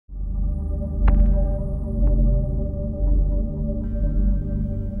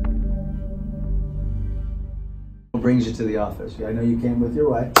brings you to the office? I know you came with your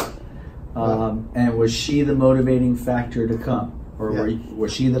wife. And was she the motivating factor to come? Or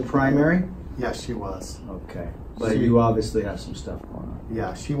was she the primary? Yes, she was. Okay. But you obviously have some stuff going on.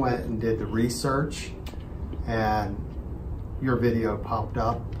 Yeah, she went and did the research, and your video popped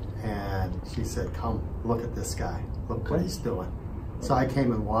up, and she said, come look at this guy. Look what he's doing. So I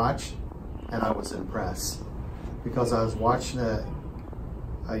came and watched, and I was impressed because I was watching a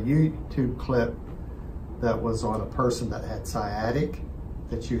YouTube clip that was on a person that had sciatic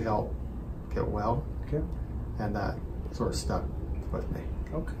that you helped get well. Okay. And that sort of stuck with me.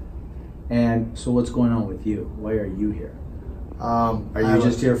 Okay. And so what's going on with you? Why are you here? Are you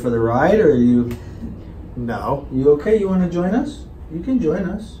just here for the ride, or are you? No. You okay? You want to join us? You can join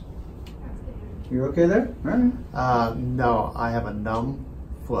us. You're okay there? All right. No, I have a numb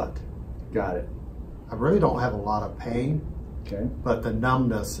foot. Got it. I really don't have a lot of pain. Okay. But the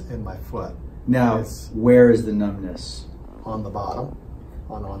numbness in my foot. Now, where is the numbness? On the bottom,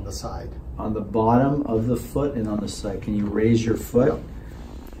 on the side. On the bottom of the foot and on the side. Can you raise your foot? Yep.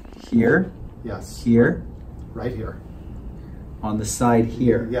 Here? Yes. Here? Right here. On the side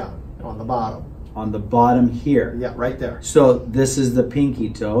here? Yeah, on the bottom. On the bottom here? Yeah, right there. So this is the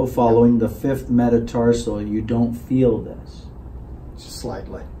pinky toe following the 5th metatarsal. You don't feel this? Just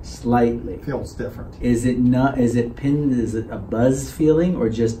slightly. Slightly. Feels different. Is it not? Is it pinned? Is it a buzz feeling or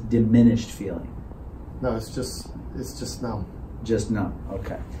just diminished feeling? No, it's just numb. Just numb.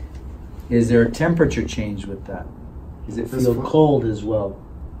 Okay. Is there a temperature change with that? Does it feel cold as well?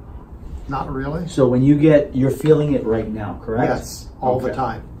 Not really. So when you're feeling it right now, correct? Yes, all the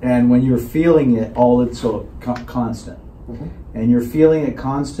time. And when you're feeling it, constant. Mm-hmm. And you're feeling it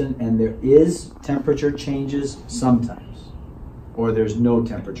constant, and there is temperature changes sometimes, or there's no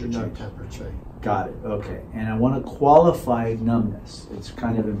temperature change. No temperature. Got it. Okay. And I want to qualify numbness. It's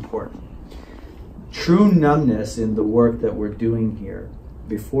kind of important. True numbness in the work that we're doing here,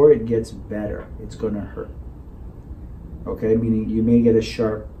 before it gets better, it's going to hurt. Okay, meaning you may get a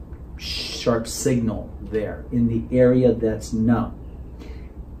sharp signal there in the area that's numb.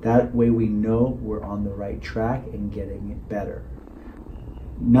 That way we know we're on the right track and getting it better.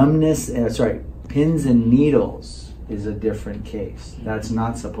 Numbness, pins and needles is a different case. That's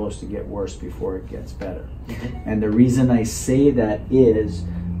not supposed to get worse before it gets better. And the reason I say that is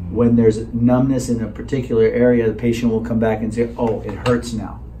when there's numbness in a particular area, the patient will come back and say, oh, it hurts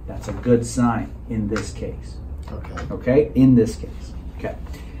now. That's a good sign in this case. Okay. Okay, in this case. Okay.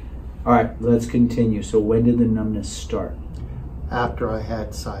 All right, let's continue. So when did the numbness start? After I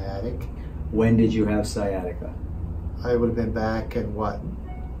had sciatic. When did you have sciatica? I would have been back in what,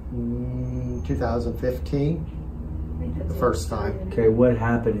 2015, the first time. Okay, what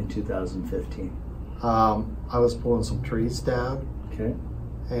happened in 2015? I was pulling some trees down. Okay.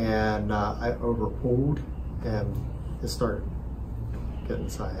 And I overpulled, and it started getting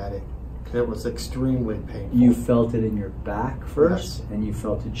sciatic. It was extremely painful. You felt it in your back first, yes. And you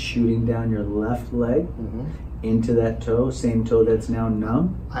felt it shooting down your left leg into that toe, same toe that's now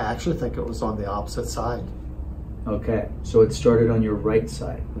numb? I actually think it was on the opposite side. Okay, so it started on your right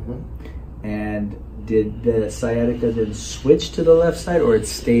side. And did the sciatica then switch to the left side, or it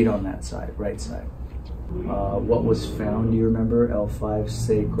stayed on that side, right side? What was found, do you remember? L5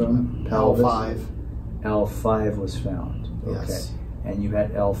 sacrum, pelvis? L5. L5 was found, okay. Yes. And you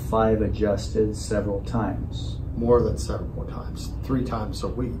had L5 adjusted several times? More than several times, 3 times a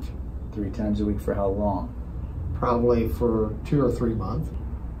week. 3 times a week for how long? Probably for 2 or 3 months.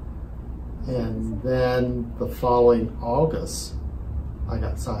 And then the following August, I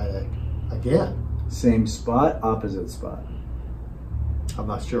got sciatic again. Same spot, opposite spot? I'm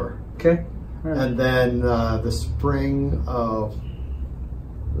not sure. Okay. Right. And then the spring of,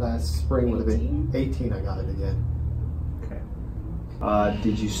 last spring would have been 18, I got it again. Okay.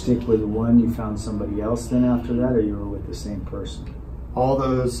 Did you stick with one? You found somebody else then after that, or you were with the same person? All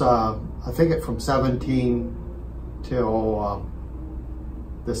those, I think it from 17 till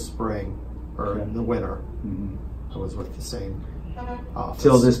this spring, or in the winter, I was with the same office.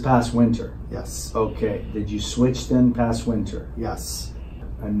 Till this past winter? Yes. Okay. Did you switch then past winter? Yes.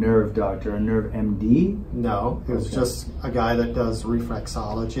 A nerve doctor, a nerve MD? No, it was just a guy that does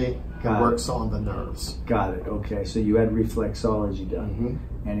reflexology and works on the nerves. Got it. Okay, so you had reflexology done,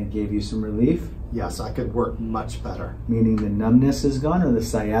 and it gave you some relief? Yes, I could work much better. Meaning the numbness is gone, or the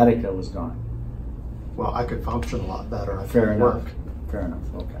sciatica was gone? Well, I could function a lot better. I Fair could enough. work. Fair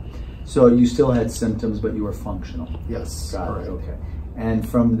enough. Okay. So you still had symptoms, but you were functional? Yes. Got correct. it. Okay. And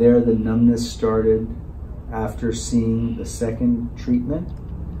from there, the numbness started after seeing the second treatment?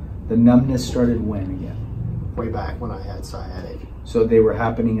 The numbness started when again? way back when I had sciatica. So they were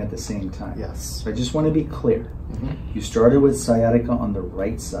happening at the same time? Yes. So I just want to be clear. Mm-hmm. You started with sciatica on the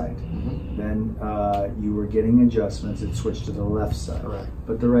right side. Mm-hmm. Then you were getting adjustments. It switched to the left side. Correct.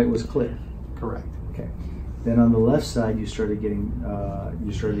 But the right was clear. Correct. Okay. Then on the left side, you started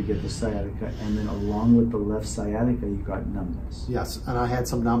to get the sciatica, and then along with the left sciatica, you got numbness. Yes, and I had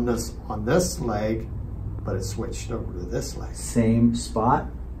some numbness on this leg, but it switched over to this leg. Same spot,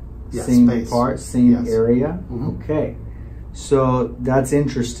 Yes, same space. part, same Yes. area. Mhm. Okay, so that's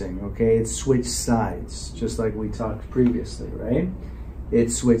interesting. Okay, it switched sides, just like we talked previously, right?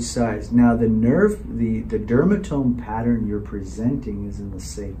 It switched sides. Now the the dermatome pattern you're presenting is in the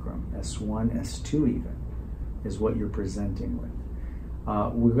sacrum, S1, S2 even, is what you're presenting with.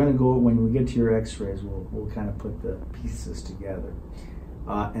 We're going to go, when we get to your x-rays, we'll kind of put the pieces together.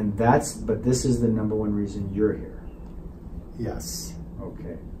 But this is the number one reason you're here. Yes.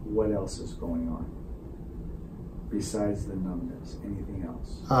 Okay, what else is going on? Besides the numbness, anything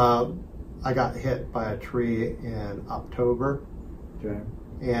else? I got hit by a tree in October, Okay.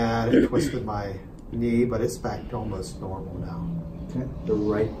 and it twisted my knee, but it's back to almost normal now. Okay, the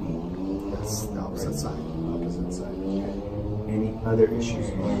right knee. That's the opposite side. Opposite side, okay. Any other issues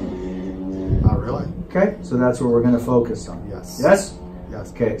going on? Not really. Okay, so that's what we're going to focus on. Yes. Yes?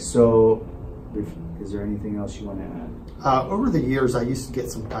 Yes. Okay, so is there anything else you want to add? Over the years, I used to get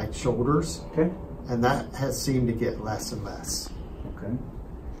some tight shoulders, Okay. and that has seemed to get less and less. Okay.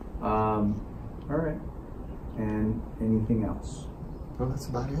 All right. And anything else? Well, that's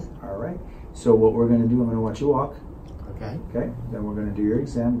about it. All right. So what we're going to do, I'm going to watch you walk. Okay. Okay. Then we're going to do your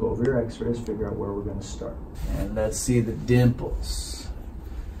exam, go over your x-rays, figure out where we're going to start. And let's see the dimples.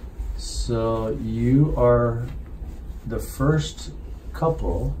 So you are the first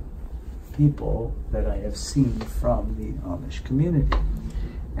people that I have seen from the Amish community.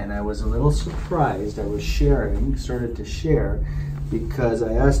 And I was a little surprised. I was started to share, because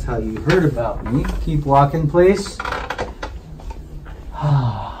I asked how you heard about me. Keep walking, please.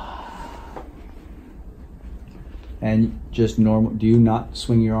 And just normal, do you not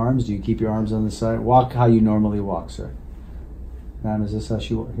swing your arms? Do you keep your arms on the side? Walk how you normally walk, sir. Ma'am, is this how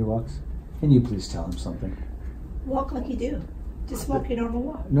he walks? Can you please tell him something? Walk like you do. Just walk your normal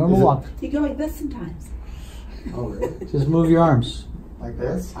walk. Normal walk. You go like this sometimes. Oh, really? Just move your arms. Like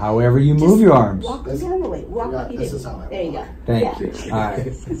this? However you move your arms. Walk normally. Walk like you do. This is how I There you go. walk. Thank Yeah. you. All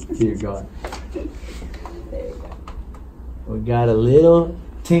right, keep going. There you go. We got a little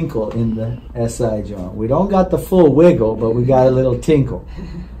tinkle in the SI joint. We don't got the full wiggle, but we got a little tinkle.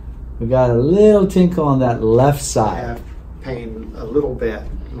 We got a little tinkle on that left I side. have pain a little bit,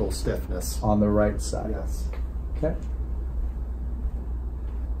 a little stiffness. On the right side. Yes. Okay.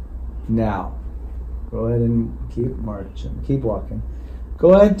 Now, go ahead and keep marching. Keep walking.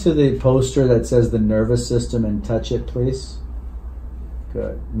 Go ahead to the poster that says the nervous system and touch it, please.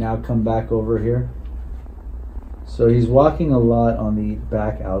 Good. Now come back over here. So he's walking a lot on the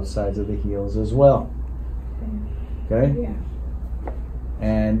back outsides of the heels as well. Okay? Yeah.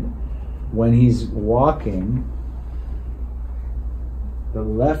 And when he's walking, the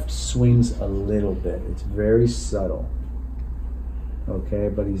left swings a little bit. It's very subtle. Okay,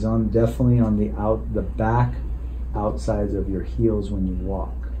 but he's definitely on the back outsides of your heels when you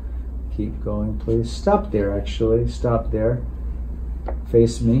walk. Keep going, please. Stop there, actually. Stop there.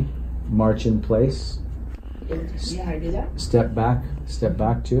 Face me. March in place. You know how to do that? Step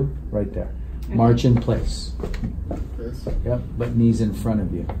back too. Right there. March in place. This? Yep, but knees in front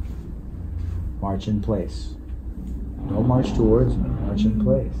of you. March in place. Don't march towards me. March in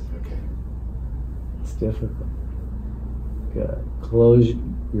place. Okay. It's difficult. Good. Close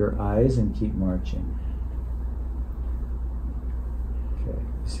your eyes and keep marching. Okay.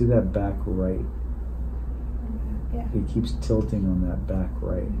 See that back right? Yeah. It keeps tilting on that back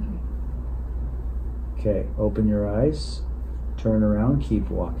right. Okay. Open your eyes. Turn around. Keep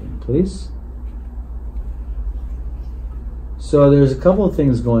walking, please. So there's a couple of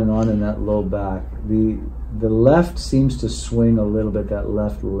things going on in that low back. The left seems to swing a little bit, that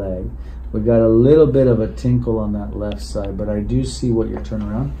left leg. We got a little bit of a tinkle on that left side, but I do see what you're turning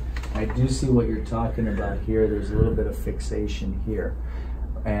around. I do see what you're talking about here. There's a little bit of fixation here.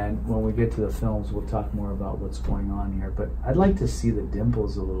 And when we get to the films, we'll talk more about what's going on here. But I'd like to see the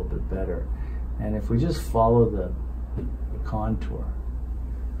dimples a little bit better. And if we just follow the contour,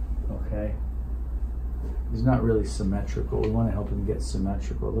 okay? He's not really symmetrical. We want to help him get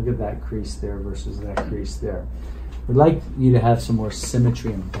symmetrical. Look at that crease there versus that crease there. We'd like you to have some more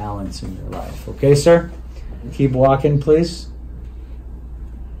symmetry and balance in your life. Okay, sir? Keep walking, please.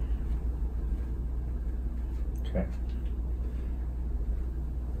 Okay.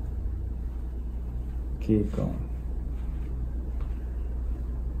 Keep going.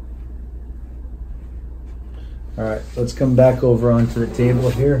 All right, let's come back over onto the table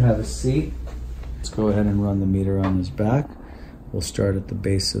here. Have a seat. Let's go ahead and run the meter on his back. We'll start at the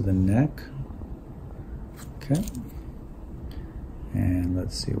base of the neck. Okay. And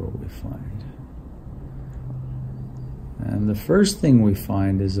let's see what we find. And the first thing we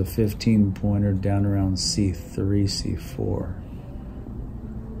find is a 15 pointer down around C3, C4.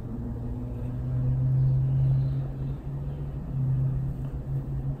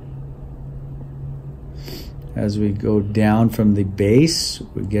 As we go down from the base,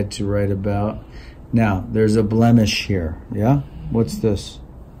 we get to right about, now there's a blemish here, yeah? What's this?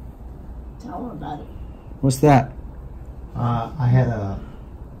 Tell her about it. What's that? I had a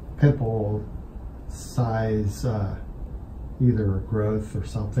pimple size, either a growth or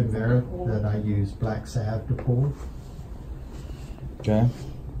something there that I used black salve to pull. Okay.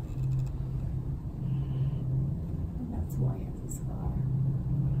 That's why it's a scar.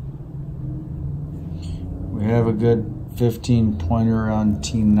 We have a good 15 pointer around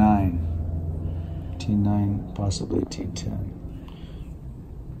T9. T9, possibly T10.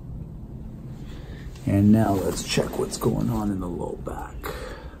 And now let's check what's going on in the low back.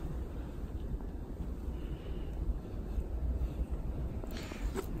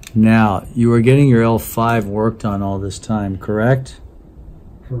 Now, you were getting your L5 worked on all this time, correct?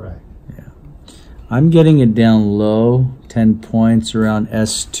 Correct. Yeah. I'm getting it down low, 10 points around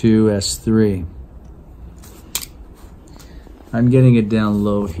S2, S3. I'm getting it down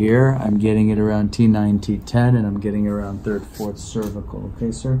low here. I'm getting it around T9, T10, and I'm getting it around 3rd, 4th cervical.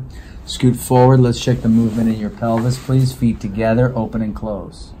 Okay, sir? Scoot forward. Let's check the movement in your pelvis, please. Feet together, open and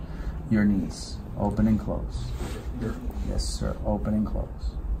close. Your knees, open and close. Yes, sir. Open and close.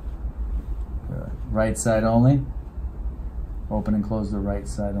 Good. Right side only. Open and close the right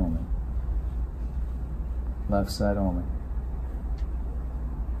side only. Left side only.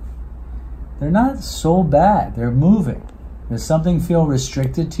 They're not so bad. They're moving. Does something feel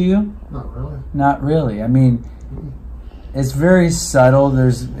restricted to you? Not really. Not really. I mean, it's very subtle.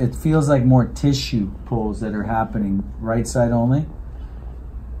 It feels like more tissue pulls that are happening. Right side only.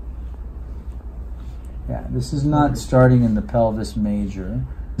 Yeah, this is not starting in the pelvis major.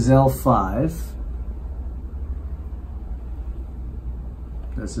 This is L5.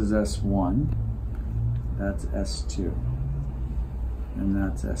 This is S1. That's S2. And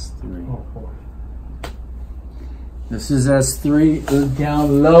that's S3. Oh, boy. This is S3,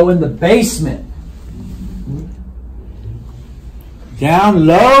 down low in the basement. Down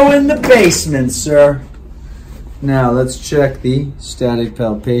low in the basement, sir. Now let's check the static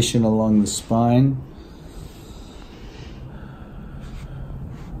palpation along the spine.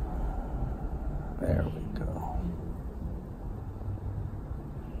 There we go.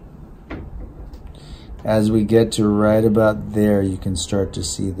 As we get to right about there, you can start to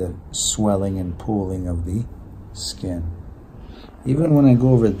see the swelling and pooling of the skin. Even when I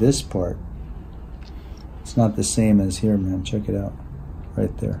go over this part, it's not the same as here, man. Check it out.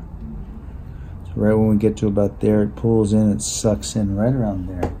 Right there. So right when we get to about there, it pulls in, it sucks in right around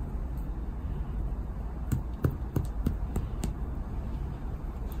there.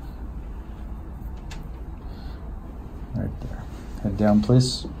 Right there. Head down,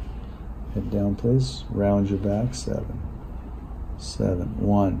 please. Head down, please. Round your back. 7.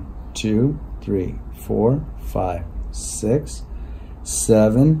 1, 2, 3, 4, 5, 6,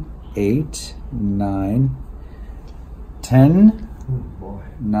 7, 8, 9, 10, Oh, boy.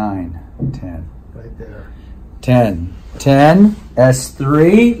 9, 10. Right there. 10. 10,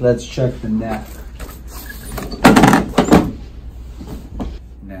 S3. Let's check the neck.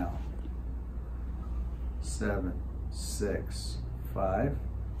 Now. 7, 6, 5,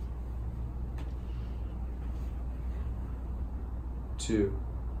 2,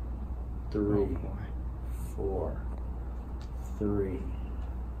 3, 4, 3.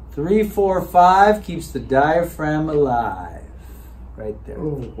 3, 4, 5 keeps the diaphragm alive. Right there.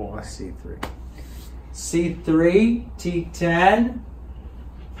 Oh boy. C3. C3, T10.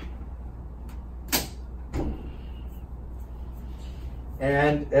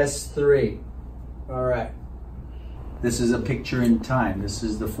 And S3. All right. This is a picture in time. This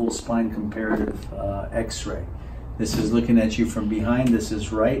is the full spine comparative x-ray. This is looking at you from behind. This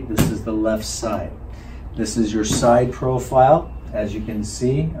is right. This is the left side. This is your side profile. As you can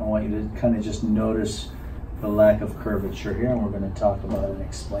see, I want you to kind of just notice the lack of curvature here, and we're going to talk about it and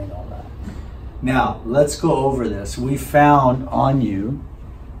explain all that. Now, let's go over this. We found on you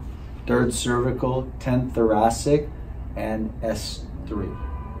 3rd cervical, 10th thoracic, and S3.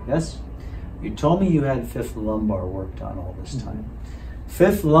 Yes? You told me you had 5th lumbar worked on all this time.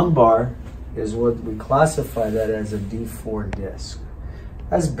 5th lumbar is what we classify that as a D4 disc.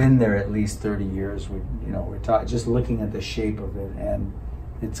 That's been there at least 30 years. We're just looking at the shape of it, and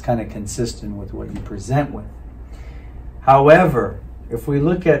it's kind of consistent with what you present with. However, if we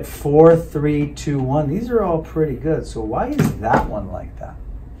look at 4, 3, 2, 1, these are all pretty good. So why is that one like that?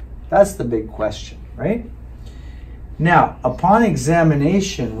 That's the big question, right? Now, upon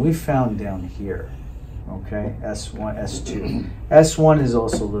examination, we found down here, okay, S1, S2. S1 is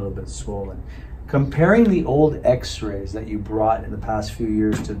also a little bit swollen. Comparing the old x-rays that you brought in the past few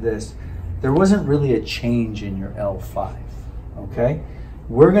years to this, there wasn't really a change in your L5, okay?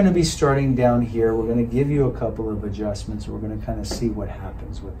 We're going to be starting down here. We're going to give you a couple of adjustments. We're going to kind of see what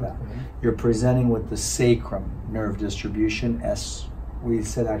happens with that. You're presenting with the sacrum nerve distribution, we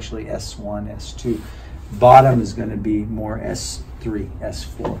said actually S1, S2. Bottom is going to be more S3,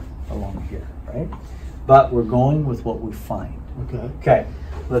 S4 along here, right? But we're going with what we find. Okay,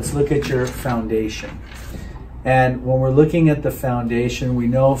 let's look at your foundation. And when we're looking at the foundation, we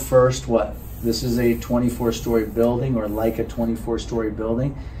know first what? This is a 24-story building, or like a 24-story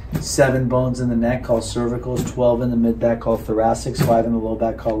building. 7 bones in the neck called cervicals, 12 in the mid-back called thoracics, 5 in the low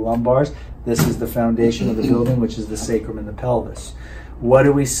back called lumbars. This is the foundation of the building, which is the sacrum and the pelvis. What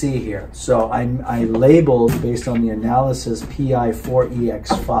do we see here? So I labeled, based on the analysis,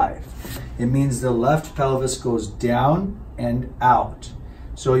 PI4EX5. It means the left pelvis goes down and out.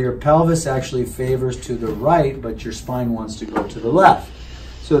 So your pelvis actually favors to the right, but your spine wants to go to the left.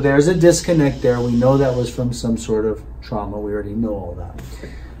 So there's a disconnect there. We know that was from some sort of trauma. We already know all that.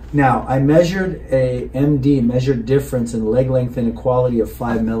 Now, I measured a MD, measured difference in leg length inequality of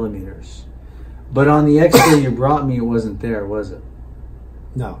 5 millimeters. But on the x-ray you brought me, it wasn't there, was it?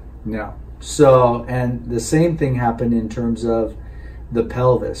 No. No. So, and the same thing happened in terms of the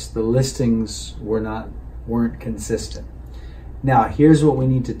pelvis. The listings weren't consistent. Now, here's what we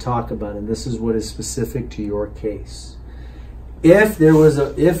need to talk about, and this is what is specific to your case. If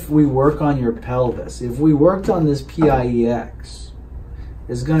we work on your pelvis, if we worked on this PIEX,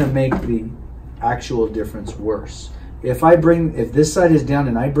 it's going to make the actual difference worse. If this side is down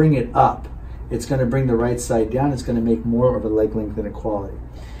and I bring it up, it's going to bring the right side down. It's going to make more of a leg length inequality.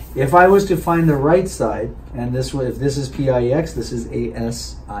 If I was to find the right side, and if this is PIEX, this is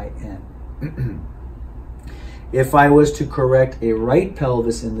ASIN. If I was to correct a right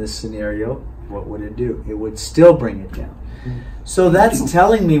pelvis in this scenario, what would it do? It would still bring it down. So that's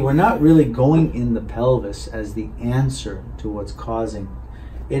telling me we're not really going in the pelvis as the answer to what's causing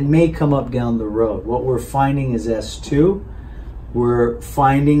it. It may come up down the road. What we're finding is S2. We're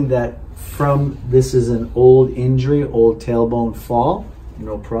finding that this is an old injury, old tailbone fall,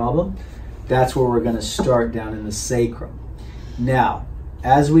 no problem. That's where we're going to start down in the sacrum. Now,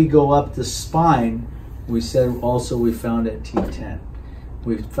 as we go up the spine, we said also we found at T10.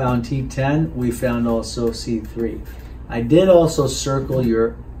 We found T10, we found also C3. I did also circle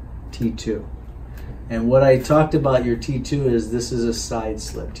your T2. And what I talked about your T2 is this is a side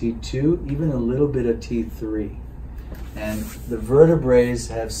slip. T2, even a little bit of T3. And the vertebrae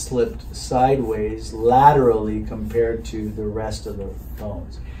have slipped sideways laterally compared to the rest of the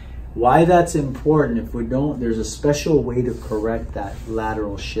bones. Why that's important, if we don't, there's a special way to correct that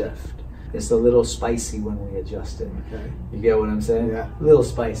lateral shift. It's a little spicy when we adjust it. Okay. You get what I'm saying? Yeah. A little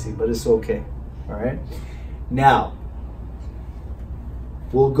spicy, but it's okay. All right? Now,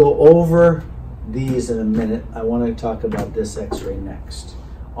 we'll go over these in a minute. I want to talk about this x-ray next.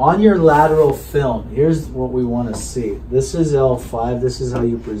 On your lateral film, here's what we want to see. This is L5. This is how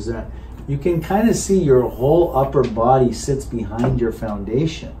you present. You can kind of see your whole upper body sits behind your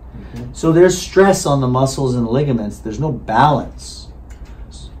foundation. So there's stress on the muscles and ligaments. There's no balance.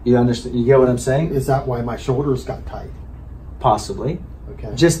 You understand? You get what I'm saying? Is that why my shoulders got tight? Possibly.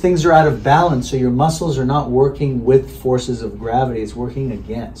 Okay. Just things are out of balance, so your muscles are not working with forces of gravity. It's working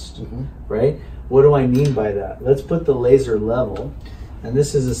against, right? What do I mean by that? Let's put the laser level, and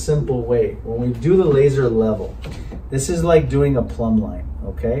this is a simple way. When we do the laser level, this is like doing a plumb line,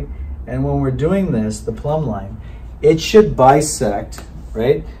 okay? And when we're doing this, the plumb line, it should bisect,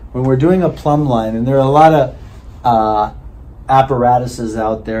 right? When we're doing a plumb line, and there are a lot of apparatuses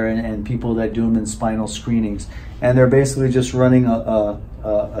out there and people that do them in spinal screenings, and they're basically just running a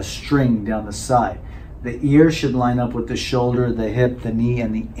string down the side. The ear should line up with the shoulder, the hip, the knee,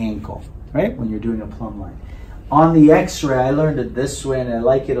 and the ankle, right? When you're doing a plumb line. On the x-ray, I learned it this way, and I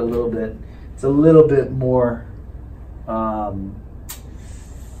like it a little bit. It's a little bit more,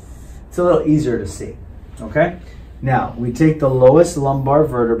 it's a little easier to see, okay? Now, we take the lowest lumbar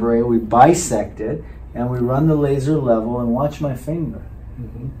vertebrae, we bisect it, and we run the laser level, and watch my finger.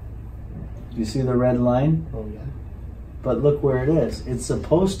 You see the red line? Oh, yeah. but look where it is. It's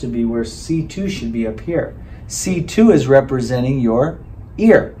supposed to be where C2 should be up here. C2 is representing your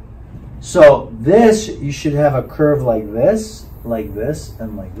ear. So this, you should have a curve like this,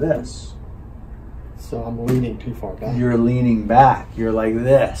 and like this. So I'm leaning too far back. You're leaning back. You're like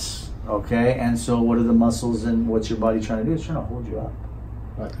this, okay? And so what are the muscles and what's your body trying to do? It's trying to hold you up.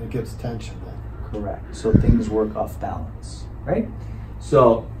 Right, it gives tension then. Correct. So things work off balance, right?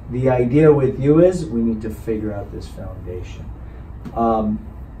 So the idea with you is we need to figure out this foundation.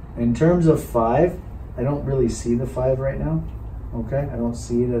 In terms of 5, I don't really see the 5 right now, okay? I don't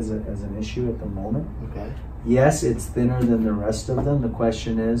see it as an issue at the moment. Okay. Yes, it's thinner than the rest of them. The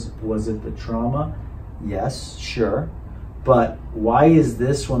question is, was it the trauma? Yes, sure. But why is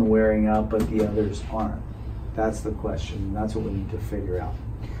this one wearing out but the others aren't? That's the question. That's what we need to figure out.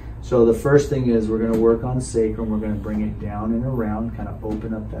 So the first thing is we're going to work on sacrum. We're going to bring it down and around, kind of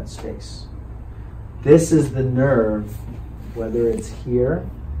open up that space. This is the nerve, whether it's here,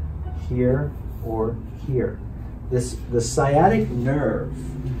 here, or here. The sciatic nerve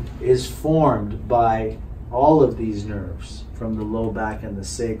is formed by all of these nerves from the low back and the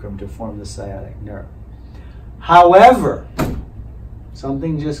sacrum to form the sciatic nerve. However,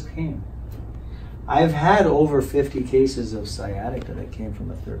 something just came. I've had over 50 cases of sciatica that came from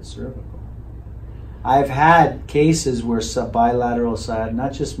a third cervical. I've had cases where bilateral sciatica,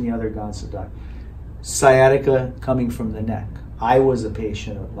 not just me, other Gonstead doc, sciatica coming from the neck. I was a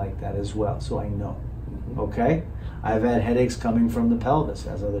patient like that as well, so I know, okay? I've had headaches coming from the pelvis,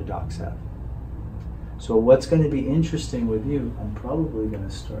 as other docs have. So what's going to be interesting with you, I'm probably going to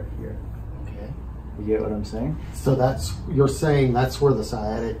start here. Okay. You get what I'm saying? So you're saying that's where the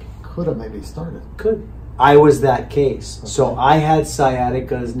sciatic could have maybe started. Could. I was that case. Okay. So I had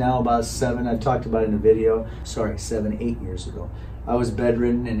sciaticas now about 7, I've talked about it in a video, sorry, 7, 8 years ago. I was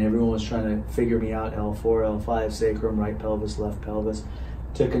bedridden and everyone was trying to figure me out, L4, L5, sacrum, right pelvis, left pelvis.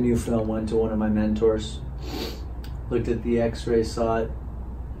 Took a new film, went to one of my mentors, looked at the x-ray, saw it,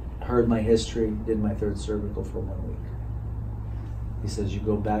 heard my history, did my third cervical for 1 week. He says, you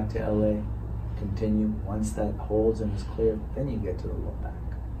go back to LA, continue. Once that holds and is clear, then you get to the low back.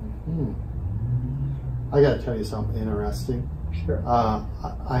 I got to tell you something interesting. Sure.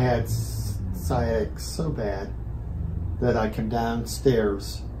 I had sciatic so bad that I came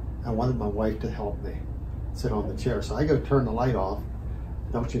downstairs and wanted my wife to help me sit on the chair. So I go turn the light off.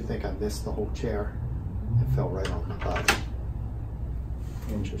 Don't you think I missed the whole chair? It fell right on my body.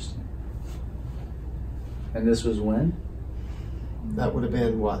 Interesting. And this was when? That would have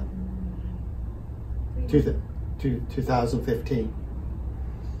been what? 2015.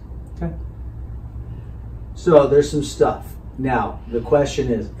 Okay. So there's some stuff. Now, the question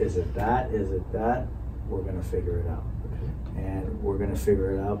is it that? Is it that? We're going to figure it out. Okay. And we're going to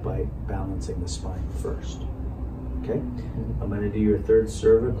figure it out by balancing the spine first. Okay? I'm going to do your third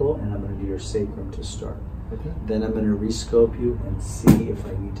cervical and I'm going to do your sacrum to start. Okay. Then I'm going to rescope you and see if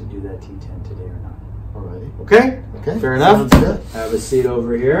I need to do that T10 today or not. Alrighty. Okay? Okay. Fair enough? Sounds good. Have a seat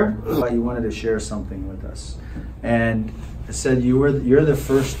over here. But you wanted to share something with us. And I said you're the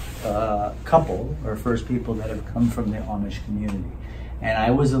first couple or first people that have come from the Amish community. And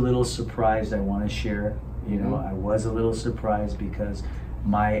I was a little surprised. I want to share, I was a little surprised because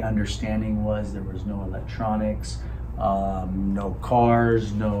my understanding was there was no electronics, no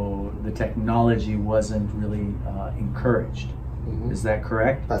cars, the technology wasn't really encouraged. Is that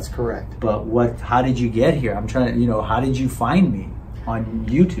correct? That's correct. But how did you get here? I'm trying to, how did you find me on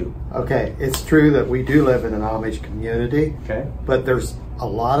YouTube? Okay, it's true that we do live in an Amish community. Okay. But there's a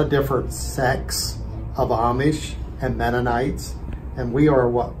lot of different sects of Amish and Mennonites, and we are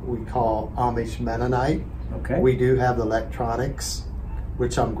what we call Amish Mennonite. Okay. We do have the electronics,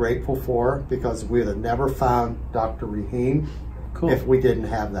 which I'm grateful for because we would have never found Dr. Rahim if we didn't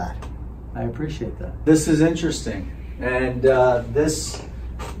have that. I appreciate that. This is interesting. And the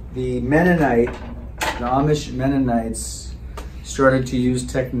Amish Mennonites started to use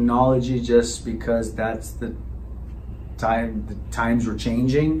technology just because that's the times were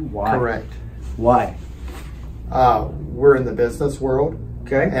changing. Why? Correct. Why? We're in the business world,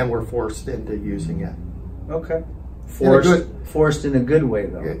 okay, and we're forced into using it. Okay. Forced in a good way,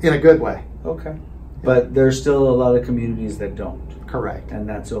 though. In a good way. Okay. But there's still a lot of communities that don't. Correct. And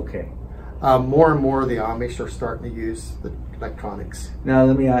that's okay. More and more of the Amish are starting to use the electronics. Now,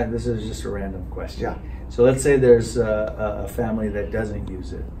 let me add, this is just a random question. Yeah. So let's say there's a family that doesn't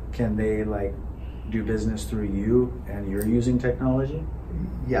use it. Can they do business through you and you're using technology?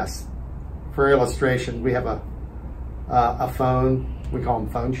 Yes. For illustration, we have a phone, we call them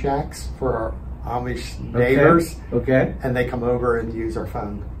phone shacks for our Amish neighbors. Okay. And they come over and use our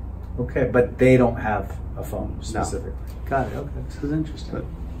phone. Okay, but they don't have a phone specifically. No. Got it. Okay, this is interesting.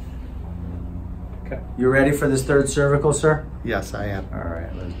 Okay, you ready for this third cervical, sir? Yes, I am. All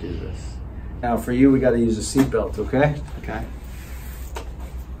right, let's do this. Now, for you, we got to use a seatbelt. Okay. Okay.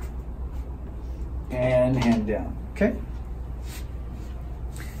 And hand down. Okay.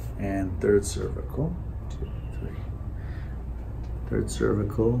 And third cervical. 2, 3. Third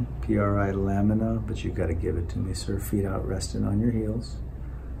cervical, PRI lamina, but you got to give it to me, sir. Feet out, resting on your heels.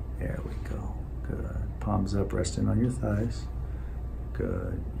 There we go. Good. Palms up, resting on your thighs.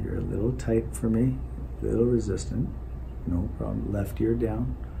 Good. You're a little tight for me, a little resistant. No problem. Left ear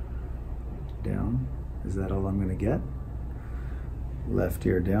down. Down. Is that all I'm going to get? Left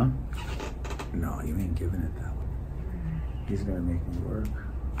ear down. No, you ain't giving it that one. He's going to make me work.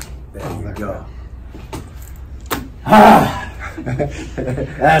 There you go.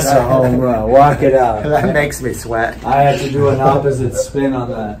 That's a home run. Walk it out. That makes me sweat. I had to do an opposite spin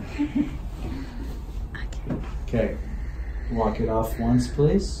on that. Okay. Walk it off once,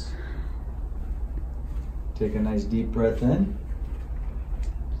 please. Take a nice deep breath in.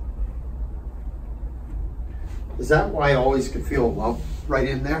 Is that why I always could feel a lump right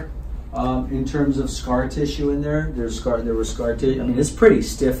in there? In terms of scar tissue in there, there was scar tissue. I mean, it's pretty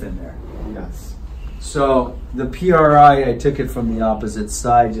stiff in there. Yes. So the PRI, I took it from the opposite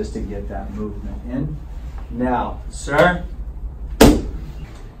side just to get that movement in. Now, sir. All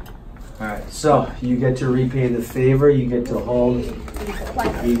right. So you get to repay the favor. You get to hold.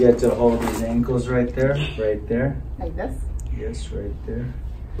 You get to hold his ankles right there, right there. Like this? Yes, right there.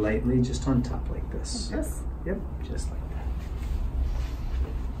 Lightly, just on top like this. Like this? Yep, just like that.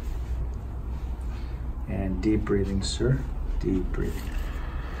 And deep breathing, sir. Deep breathing.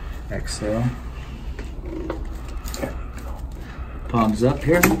 Exhale. There we go. Palms up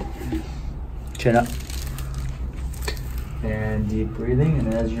here. Chin up. And deep breathing.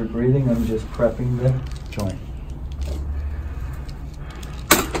 And as you're breathing, I'm just prepping the joint.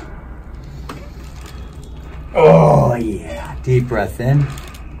 Oh, yeah. Deep breath in.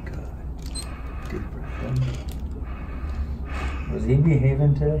 Good. Deep breath in. Was he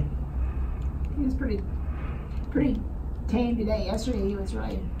behaving today? He was pretty tame today. Yesterday he was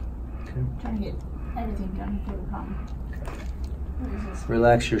really trying to get everything done before the prom. What is this?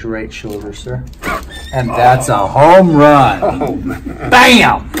 Relax your right shoulder, sir. And that's a home run.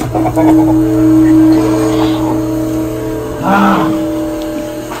 Bam!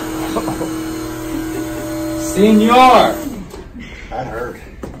 Senor! That hurt.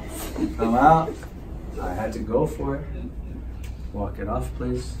 Come out. I had to go for it. Walk it off,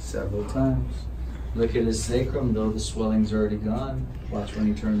 please, several times. Look at his sacrum, though the swelling's already gone. Watch when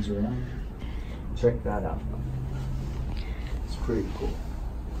he turns around. Check that out. It's pretty cool.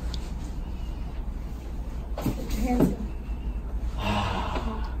 Put your hands in.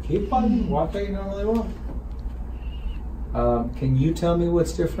 Keep on walk like you normally walk. Can you tell me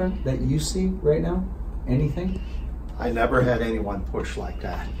what's different that you see right now? Anything? I never had anyone push like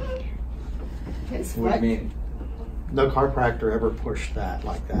that. His What do foot. you mean? No chiropractor ever pushed that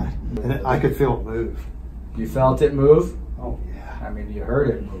like that. And I could feel it move. You felt it move? Oh, yeah. I mean, you heard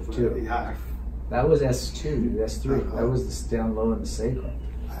it move too. Yeah. That was S2, dude, S3. That was the down low in the sacrum.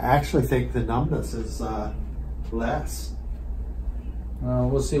 I actually think the numbness is less.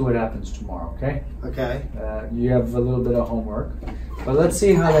 We'll see what happens tomorrow, okay? Okay. You have a little bit of homework. But let's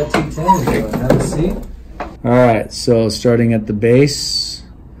see how that T10 is doing. Let's see. All right, so starting at the base,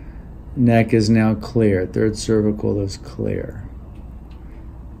 neck is now clear. Third cervical is clear.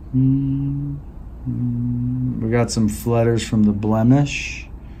 We got some flutters from the blemish.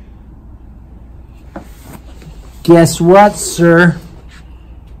 Guess what, sir?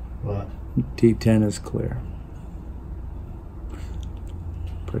 What? T10 is clear.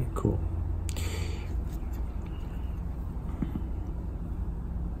 Pretty cool.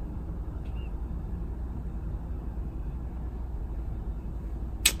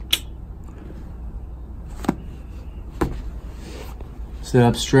 Sit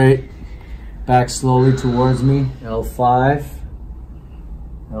up straight, back slowly towards me. L5,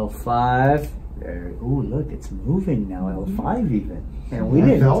 L5. There. Ooh, look, it's moving now. L5 even, and we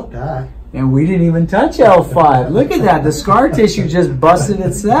didn't. felt that. And we didn't even touch L5. Look at that. The scar tissue just busted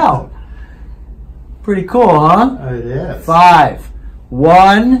itself. Pretty cool, huh? It is. 5,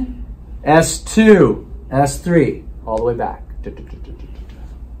 1, S2, S3, all the way back.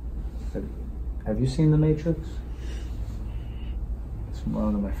 Have you seen The Matrix? It's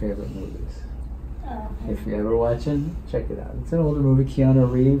one of my favorite movies. If you're ever watching, check it out. It's an older movie,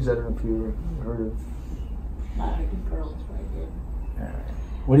 Keanu Reeves. I don't know if you heard of. Girls right there.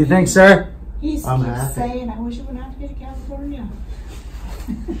 What do you think, sir? He's I'm happy. saying, I wish I wouldn't have to get to California.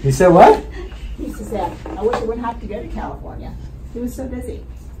 He said what? He used to say, I wish I wouldn't have to go to California. He was so busy.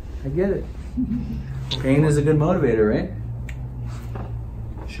 I get it. Pain is a good motivator, right?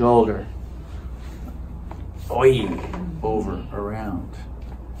 Shoulder. Oi. Over, around.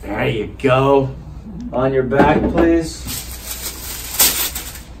 There you go. On your back, please.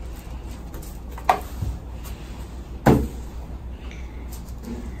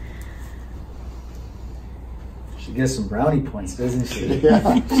 She gets some brownie points, doesn't she?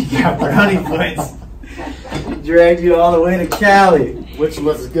 Yeah. She got brownie points. Dragged you all the way to Cali. Which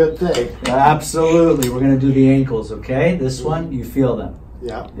was a good thing. Absolutely. We're going to do the ankles, okay? This one, you feel them.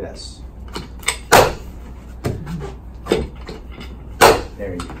 Yeah. Yes.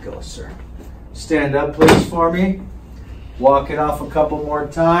 There you go, sir. Stand up, please, for me. Walk it off a couple more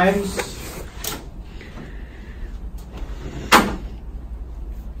times.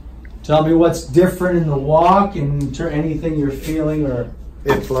 Tell me what's different in the walk and anything you're feeling or...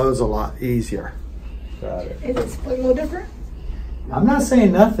 It flows a lot easier. Got it. Is it a little different? I'm not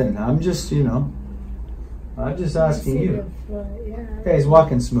saying nothing. I'm just, you know, I'm just asking you. Yeah, he's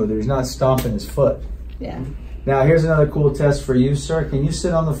walking smoother. He's not stomping his foot. Yeah. Now, here's another cool test for you, sir. Can you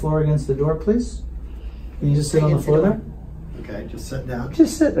sit on the floor against the door, please? Can you just sit on the floor there? Okay, just sit down.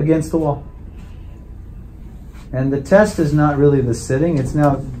 Just sit against the wall. And the test is not really the sitting. It's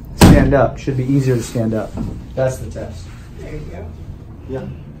now stand up. Should be easier to stand up. That's the test. There you go. Yeah.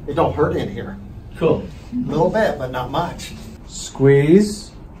 It don't hurt in here. Cool. A little bit, but not much.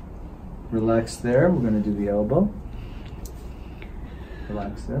 Squeeze. Relax there. We're going to do the elbow.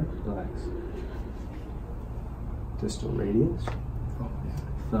 Relax there. Relax. Distal radius.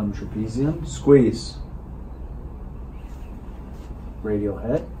 Thumb trapezium. Squeeze. Radial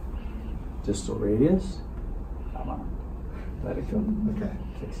head. Distal radius. Come on. Let it go. Okay.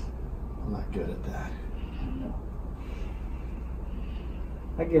 I'm not good at that. No.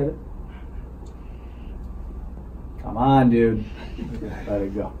 I get it. Come on, dude. Let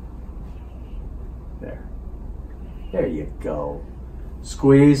it go. There. There you go.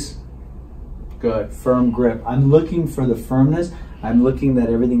 Squeeze. Good. Firm grip. I'm looking for the firmness. I'm looking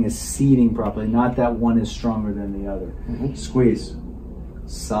that everything is seating properly, not that one is stronger than the other. Squeeze.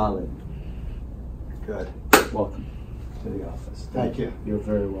 Solid. Good. Welcome to the office. Thank you. You're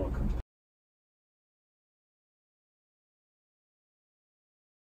very welcome.